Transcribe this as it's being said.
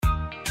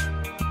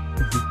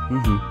If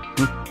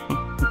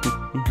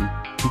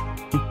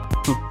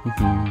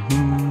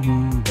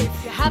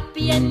you're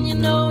happy and you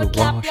know it,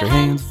 clap your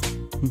hands.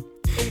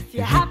 If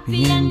you're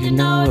happy and you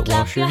know it,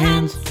 clap your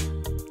hands.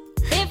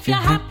 If you're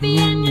happy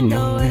and you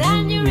know it,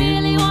 and you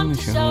really want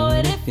to show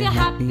it. If you're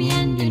happy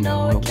and you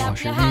know it,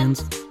 clap your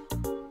hands.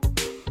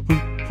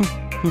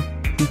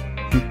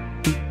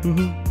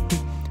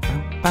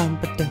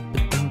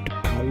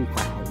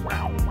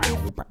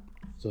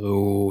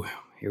 So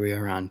here we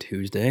are on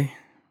Tuesday.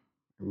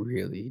 I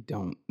really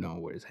don't know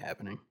what is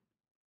happening.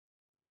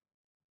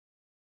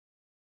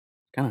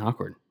 Kind of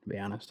awkward, to be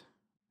honest.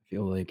 I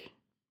feel like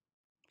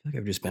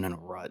I've just been in a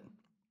rut.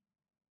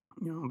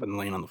 I've been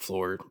laying on the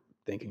floor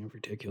thinking of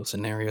ridiculous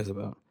scenarios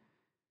about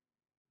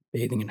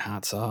bathing in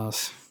hot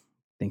sauce,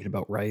 thinking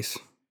about rice.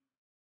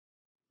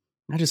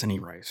 Not just any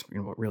rice,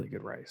 but really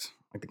good rice.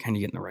 Like the kind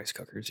you get in the rice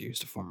cookers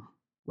used to form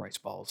rice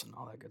balls and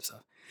all that good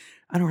stuff.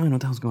 I don't really know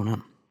what the hell's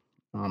going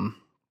on.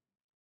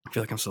 I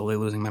feel like I'm slowly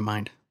losing my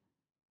mind.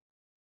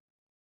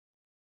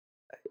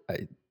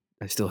 I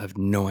still have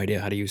no idea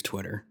how to use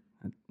Twitter.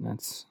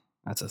 That's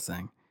a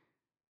thing.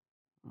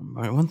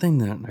 But one thing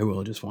that I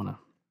will just want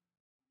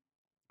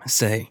to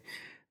say,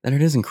 that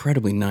it is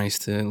incredibly nice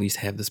to at least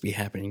have this be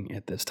happening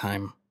at this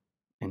time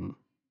and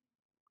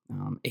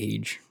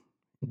age,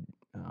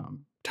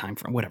 time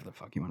frame, whatever the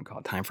fuck you want to call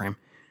it, time frame.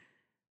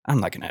 I'm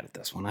not going to edit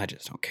this one. I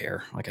just don't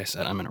care. Like I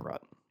said, I'm in a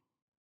rut.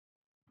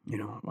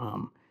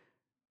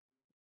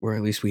 Where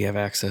at least we have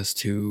access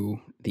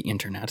to the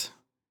internet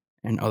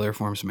and other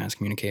forms of mass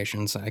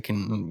communications. I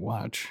can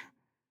watch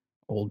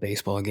old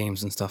baseball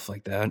games and stuff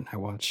like that. I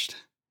watched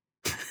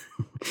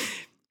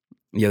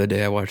the other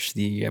day. I watched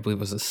I believe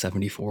it was the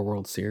 '74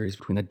 World Series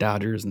between the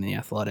Dodgers and the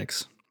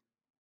Athletics.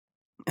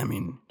 I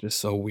mean, just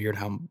so weird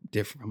how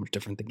much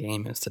different the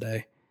game is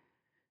today.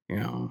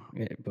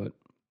 But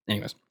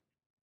anyways,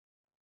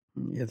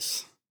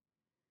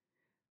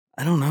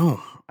 I don't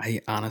know.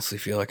 I honestly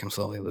feel like I'm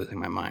slowly losing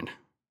my mind.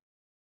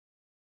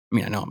 I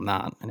mean, I know I'm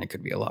not, and it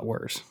could be a lot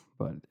worse.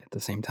 But at the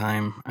same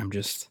time, I'm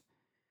just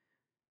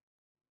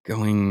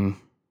going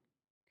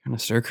kind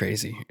of stir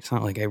crazy. It's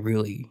not like I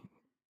really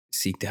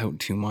seeked out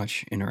too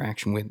much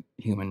interaction with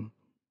human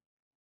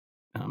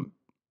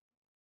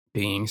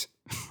beings.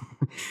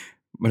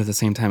 But at the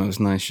same time, it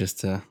was nice just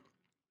to,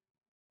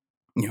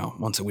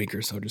 once a week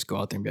or so, just go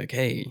out there and be like,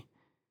 hey,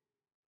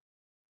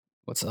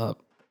 what's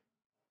up?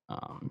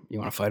 You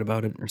want to fight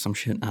about it or some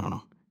shit? I don't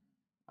know.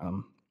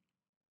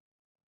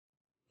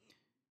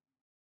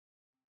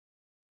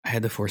 I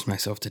had to force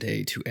myself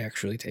today to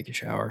actually take a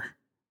shower.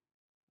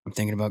 I'm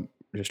thinking about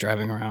just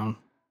driving around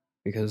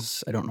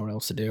because I don't know what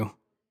else to do.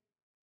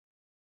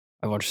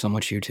 I watch so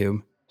much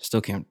YouTube. Still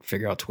can't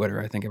figure out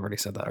Twitter. I think I've already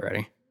said that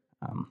already.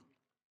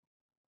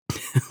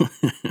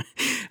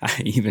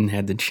 I even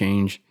had to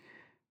change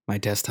my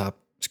desktop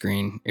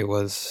screen. It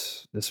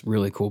was this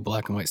really cool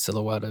black and white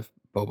silhouette of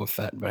Boba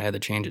Fett, but I had to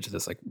change it to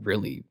this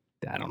really,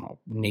 I don't know,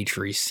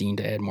 naturey scene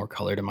to add more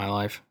color to my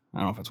life. I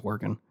don't know if it's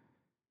working.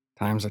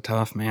 Times are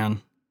tough,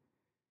 man.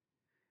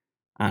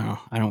 I don't know.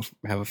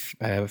 I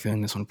have a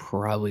feeling this one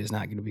probably is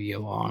not going to be a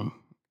long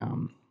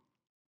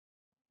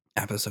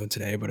episode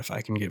today, but if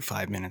I can get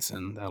 5 minutes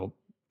in, that'll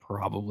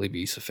probably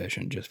be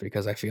sufficient, just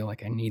because I feel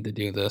like I need to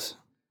do this.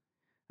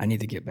 I need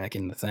to get back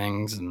into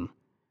things and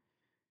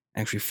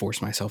actually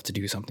force myself to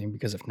do something,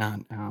 because if not,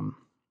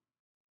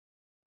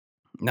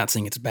 not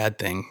saying it's a bad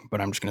thing,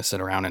 but I'm just going to sit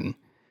around and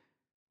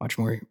watch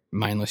more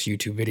mindless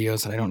YouTube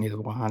videos that I don't need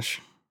to watch.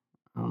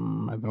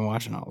 I've been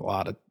watching a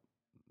lot of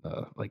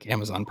like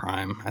Amazon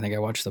Prime. I think I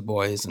watched The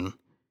Boys in,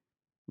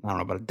 I don't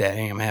know, about a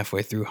day. I'm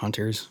halfway through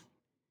Hunters.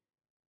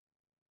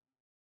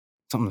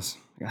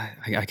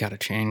 I gotta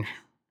change.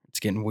 It's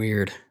getting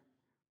weird.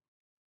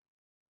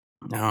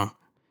 Now,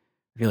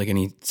 I feel like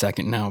any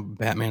second now,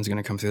 Batman's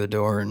gonna come through the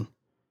door and,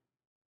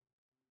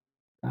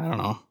 I don't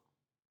know,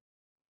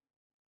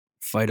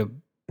 fight a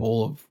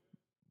bowl of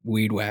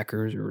weed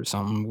whackers or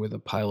something with a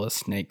pile of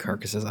snake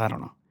carcasses. I don't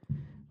know.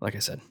 Like I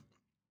said,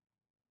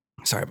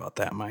 sorry about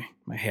that. My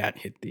hat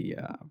hit the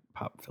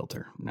pop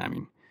filter.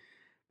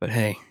 But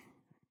hey,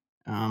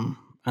 I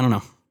don't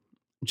know.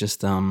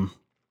 Just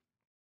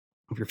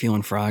if you're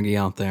feeling froggy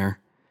out there,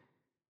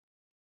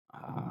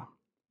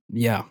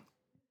 yeah,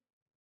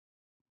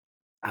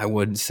 I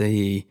would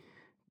say,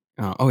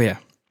 oh yeah,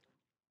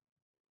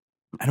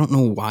 I don't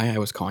know why I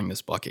was calling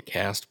this Bucket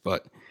Cast,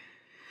 but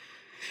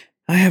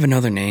I have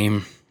another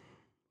name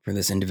for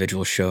this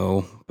individual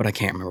show, but I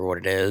can't remember what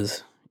it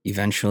is.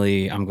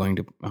 Eventually, I'm going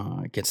to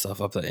get stuff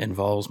up that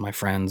involves my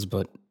friends,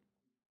 but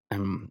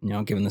I'm,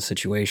 given the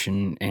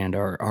situation and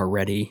our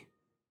already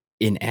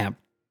inapt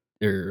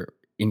or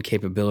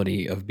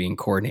incapability of being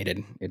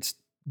coordinated, it's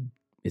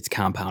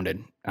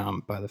compounded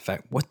by the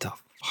fact, what the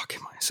fuck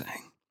am I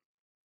saying?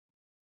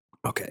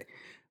 Okay,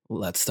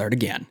 let's start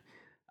again.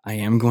 I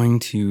am going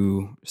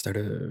to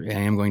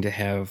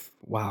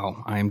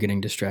wow, I am getting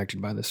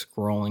distracted by the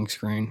scrolling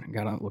screen. I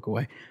gotta look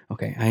away.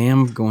 Okay, I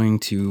am going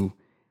to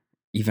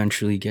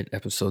eventually get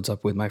episodes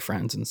up with my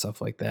friends and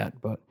stuff like that,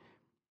 but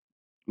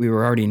we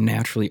were already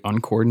naturally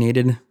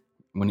uncoordinated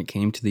when it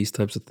came to these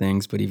types of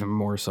things, but even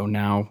more so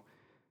now.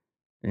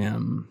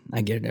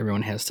 I get it.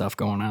 Everyone has stuff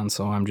going on,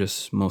 so I'm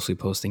just mostly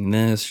posting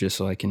this just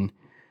so I can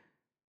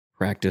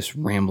practice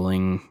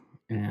rambling,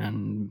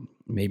 and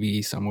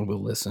maybe someone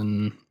will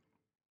listen.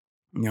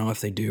 If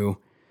they do,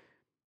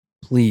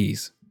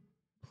 please,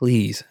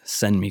 please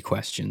send me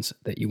questions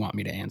that you want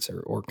me to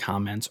answer, or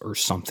comments, or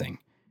something.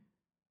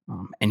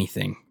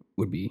 Anything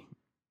would be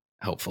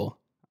helpful.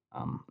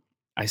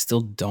 I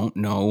still don't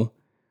know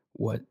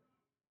what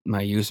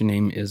my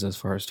username is as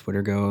far as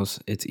Twitter goes.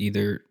 It's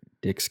either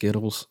Dick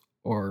Skittles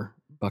or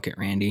Bucket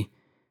Randy.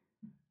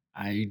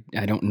 I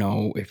don't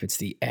know if it's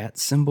the @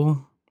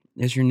 symbol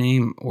is your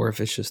name, or if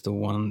it's just the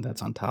one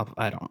that's on top.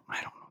 I don't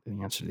know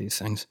the answer to these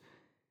things.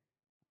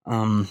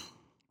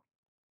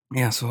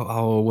 Yeah,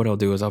 so what I'll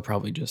do is I'll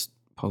probably just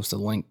post a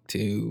link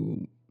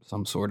to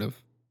some sort of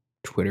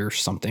Twitter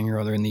something or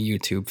other in the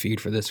YouTube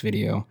feed for this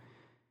video.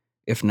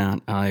 If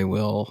not, I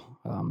will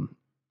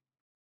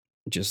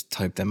just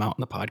type them out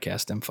in the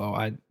podcast info.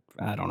 I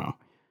don't know.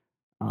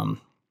 I don't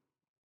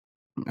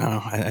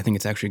know. I think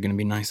it's actually going to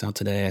be nice out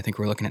today. I think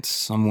we're looking at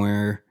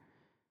somewhere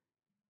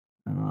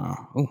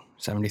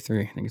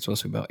 73. I think it's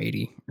supposed to be about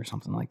 80 or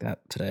something like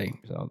that today.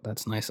 So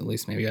that's nice. At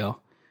least maybe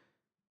I'll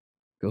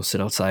go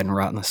sit outside and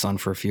rot in the sun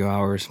for a few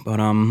hours. But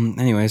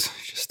anyways,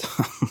 just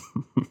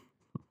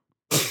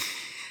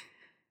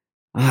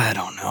I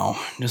don't know.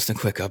 Just a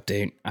quick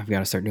update. I've got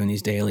to start doing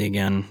these daily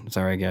again.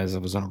 Sorry guys, I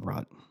was on a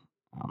rut.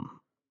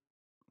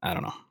 I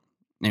don't know.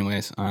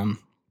 Anyways,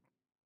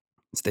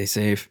 stay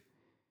safe.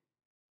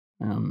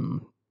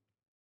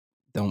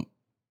 Don't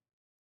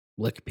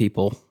lick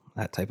people,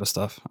 that type of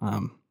stuff.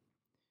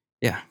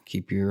 Yeah,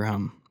 keep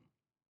it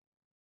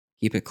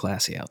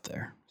classy out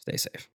there. Stay safe.